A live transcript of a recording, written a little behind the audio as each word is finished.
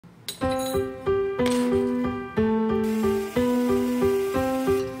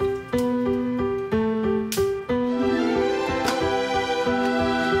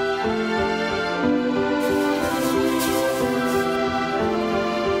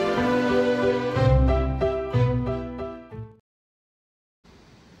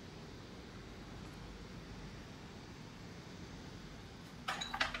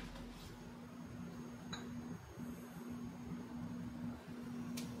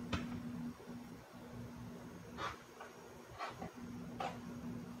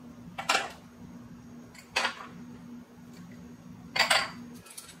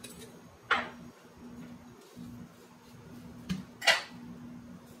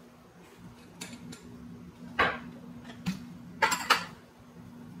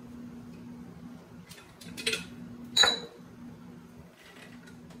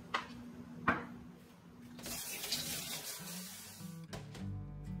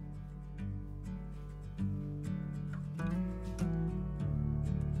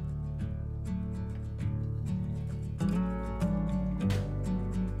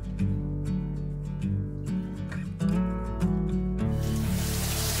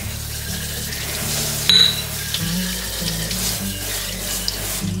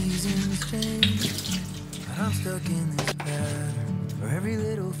Seasons change, but I'm stuck in this pattern where every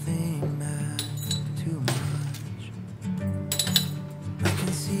little thing matters too much. I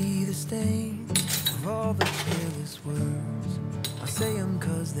can see the stain of all the careless words. I say them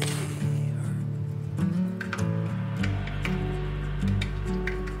 'cause they hurt.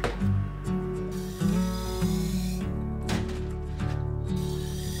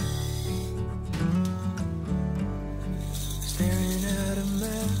 Staring at a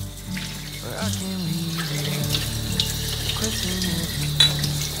map where I can't read it. Question every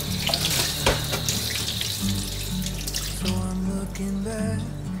moment. So I'm looking back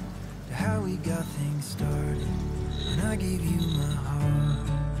to how we got things started when I gave you my heart.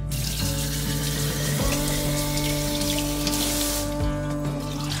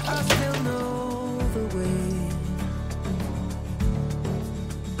 I still know the way.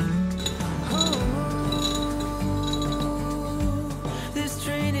 This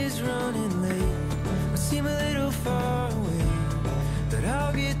train is running late. I seem a little far away, but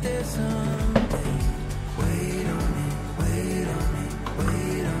I'll get there someday. Wait on me, wait on me,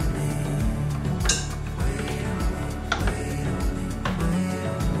 wait on me. Wait on me, wait on me, wait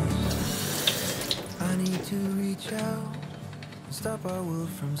on me. I need to reach out and stop our world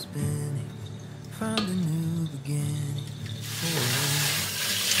from spinning. Find a new beginning.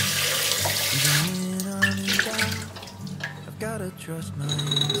 Even when I'm in doubt, I've gotta trust my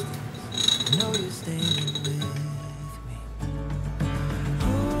instincts. I know you're staying with me. Oh,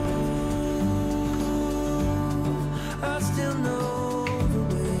 I still know the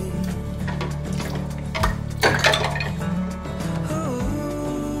way. Oh,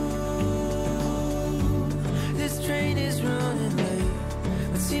 this train is running late.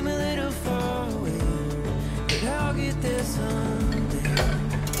 I seem a little far away, but I'll get there someday.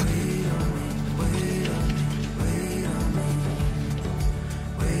 Wait on me, wait on me, wait on me.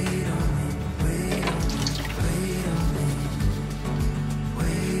 Wait on me, wait on me, wait on me.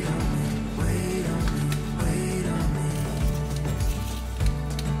 Wait on me, wait on me, wait on me.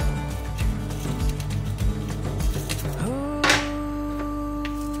 Oh,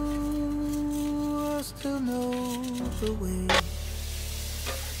 I still know the way.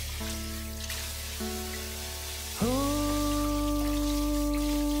 Oh,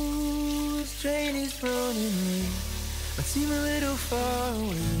 this train is running late. I seem a little far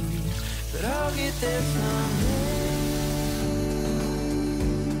away, but I'll get there someday.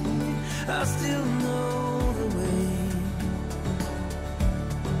 I still know the way.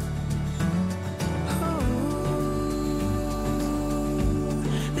 Oh,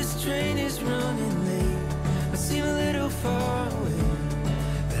 this train is running late. I seem a little far away,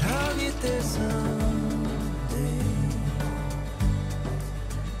 but I'll get there someday.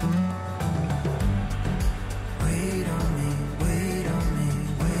 Wait on me, wait on me,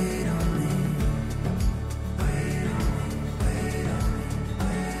 wait on me. Wait on me, wait on me,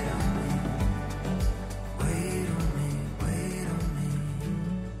 wait on me. Wait on me, wait on me.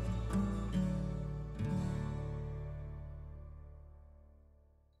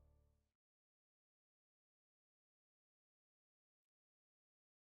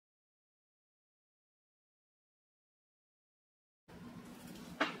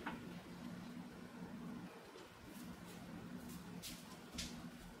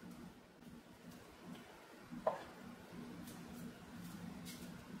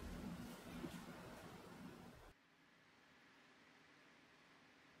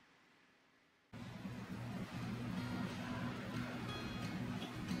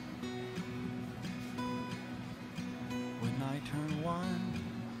 When I turn one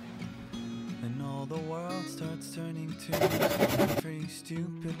and all the world starts turning to every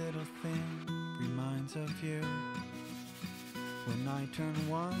stupid little thing reminds of you. When I turn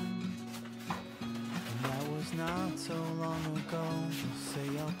one, and that was not so long ago, you'll say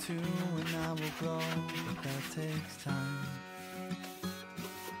I'll too and I will grow, but that takes time.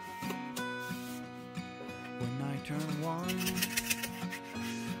 When I turn one,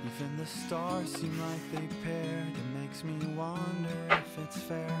 even the stars seem like they paired. It makes me wonder if it's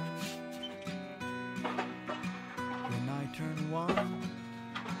fair. When I turn one,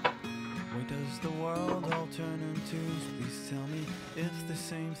 where does the world all turn into? Please tell me if the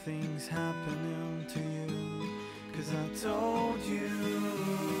same thing's happening to you. 'Cause I told you,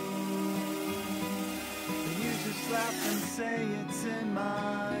 but you just laugh and say it's in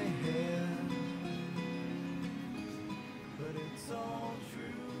my head. But it's all true.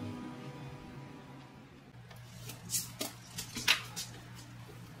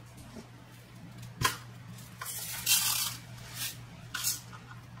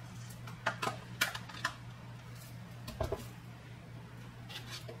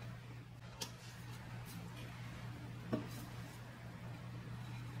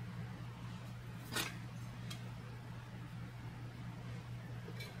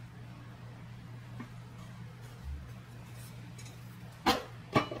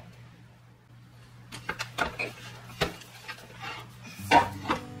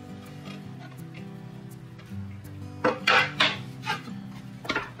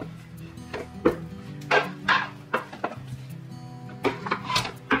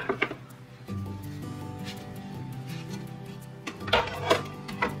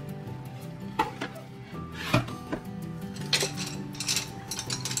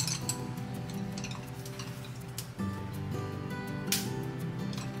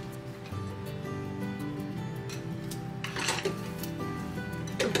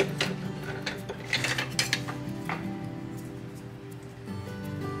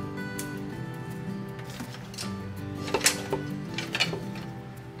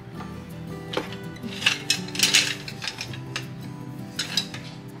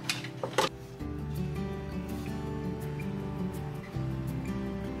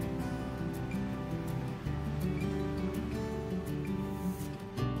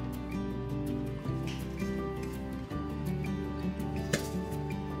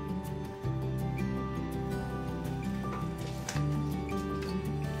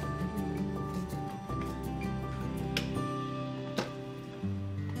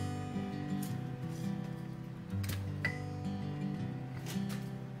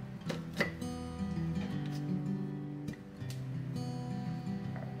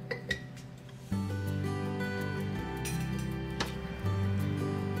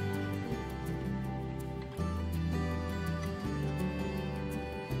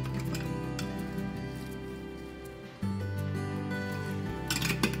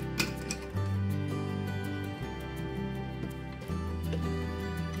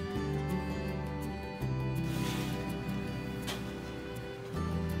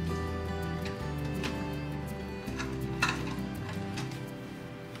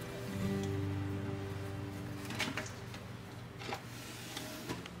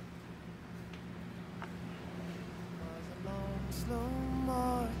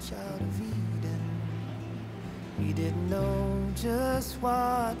 march out of Eden. We didn't know just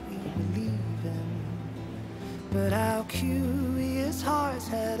what we were leaving, but our curious hearts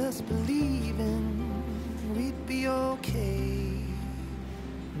had us believing we'd be okay.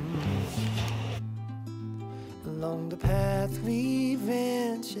 Along the path we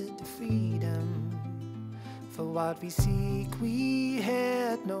ventured to freedom. For what we seek we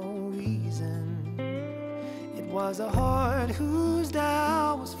had no reason. It was a heart whose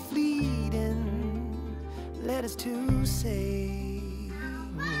doubt was fleeting, led us to say,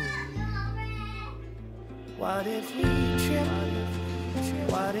 what if we trip?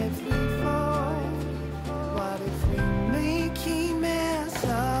 What if we fall? What if we make a mess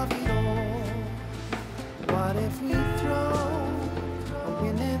of it all? What if we throw a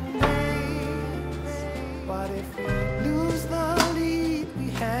winning race? What if we lose the lead we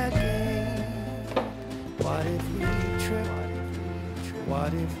had gained? What if we trip?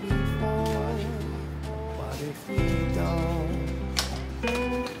 What if we fall? What if we don't?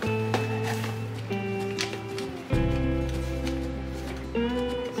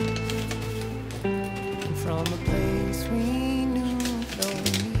 From a place we knew no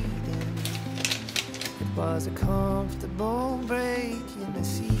meeting, it was a comfortable break in the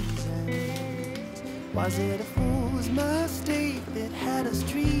seasons. Was it a fool's mistake that had us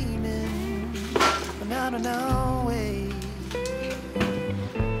dreaming? But out on our way.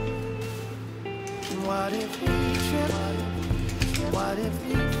 What if we trip? What if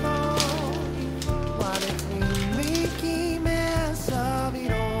we fall? What if we make a mess of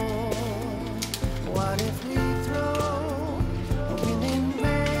it all? What if we throw a winning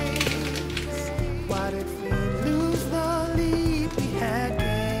race? What if we lose the lead we had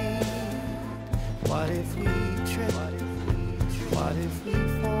gained? What if we trip? What if we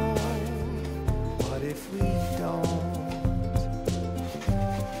fall? What if we don't?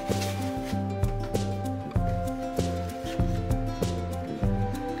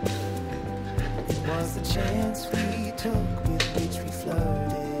 It was the chance we took with which we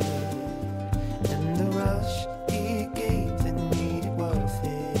flirted, and the rush it gave that made it worth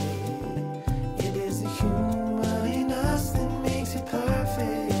it. It is the humor in us that makes it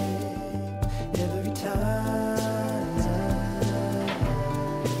perfect every time.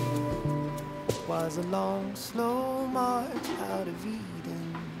 It was a long, slow march out of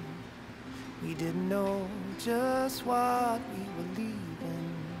Eden. We didn't know just what we were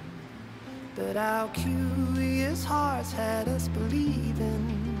leaving, but our curious hearts had us believing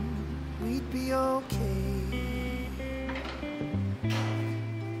we'd be okay.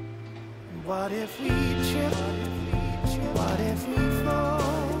 What if we trip? What if we fall?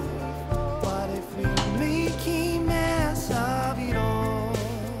 What if we make a mess of it all?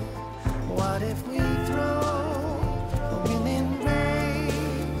 What if we throw a winning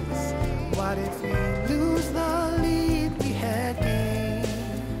race? What if we lose the lead we had gained?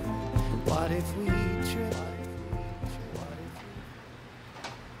 What if we trip? What if we...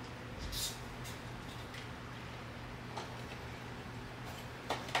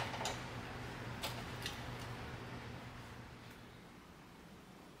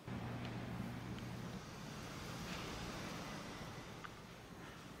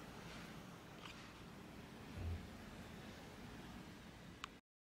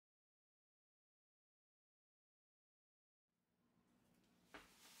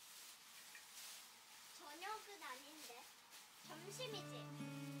 저녁은 아닌데 점심이지.